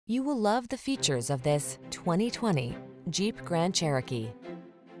You will love the features of this 2020 Jeep Grand Cherokee.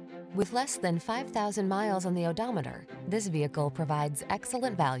 With less than 5,000 miles on the odometer, this vehicle provides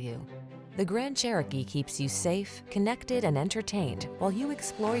excellent value. The Grand Cherokee keeps you safe, connected, and entertained while you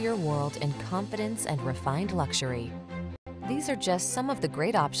explore your world in confidence and refined luxury. These are just some of the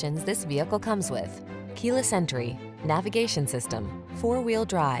great options this vehicle comes with: keyless entry, navigation system, four-wheel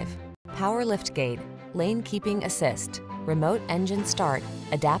drive, power liftgate, lane keeping assist, remote engine start,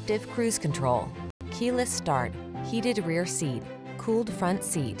 adaptive cruise control, keyless start, heated rear seat, cooled front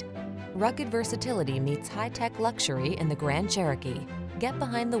seat. Rugged versatility meets high-tech luxury in the Grand Cherokee. Get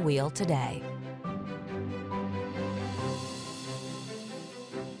behind the wheel today.